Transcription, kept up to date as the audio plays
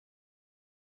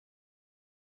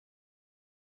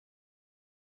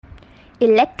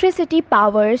Electricity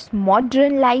powers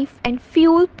modern life and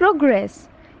fuel progress.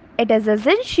 It is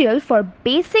essential for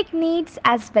basic needs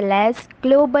as well as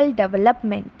global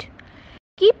development.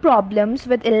 Key problems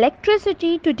with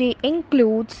electricity today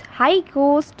includes high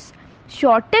costs,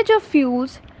 shortage of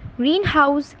fuels,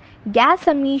 greenhouse gas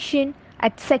emission,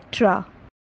 etc.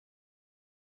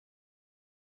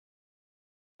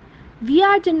 We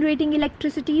are generating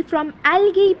electricity from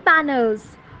algae panels,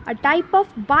 a type of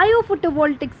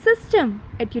biophotovoltaic system.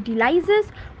 It utilizes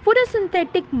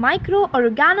photosynthetic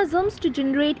microorganisms to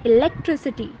generate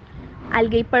electricity.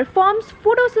 Algae performs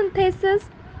photosynthesis.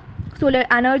 Solar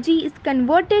energy is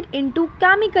converted into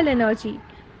chemical energy.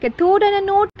 Cathode and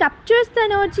anode captures the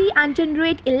energy and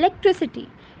generate electricity.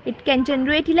 It can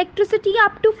generate electricity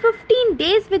up to 15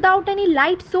 days without any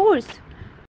light source.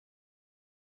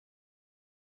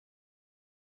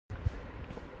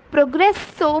 Progress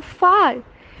so far.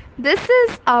 This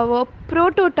is our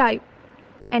prototype,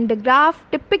 and the graph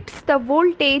depicts the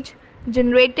voltage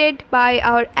generated by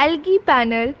our algae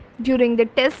panel during the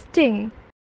testing.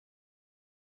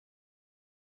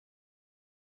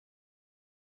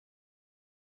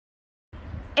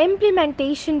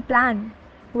 Implementation plan.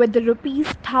 With the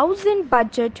 ₹1,000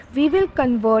 budget, we will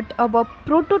convert our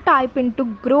prototype into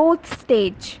growth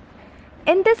stage.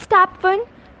 In this step 1,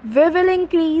 we will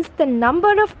increase the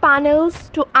number of panels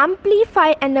to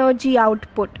amplify energy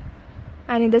output.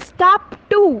 And in the step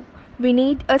 2, we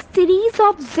need a series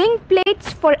of zinc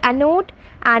plates for anode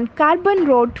and carbon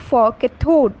rod for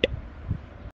cathode.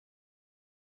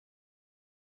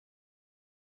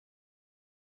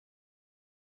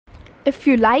 If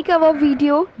you like our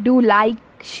video, do like,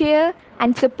 share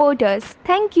and support us.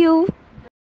 Thank you.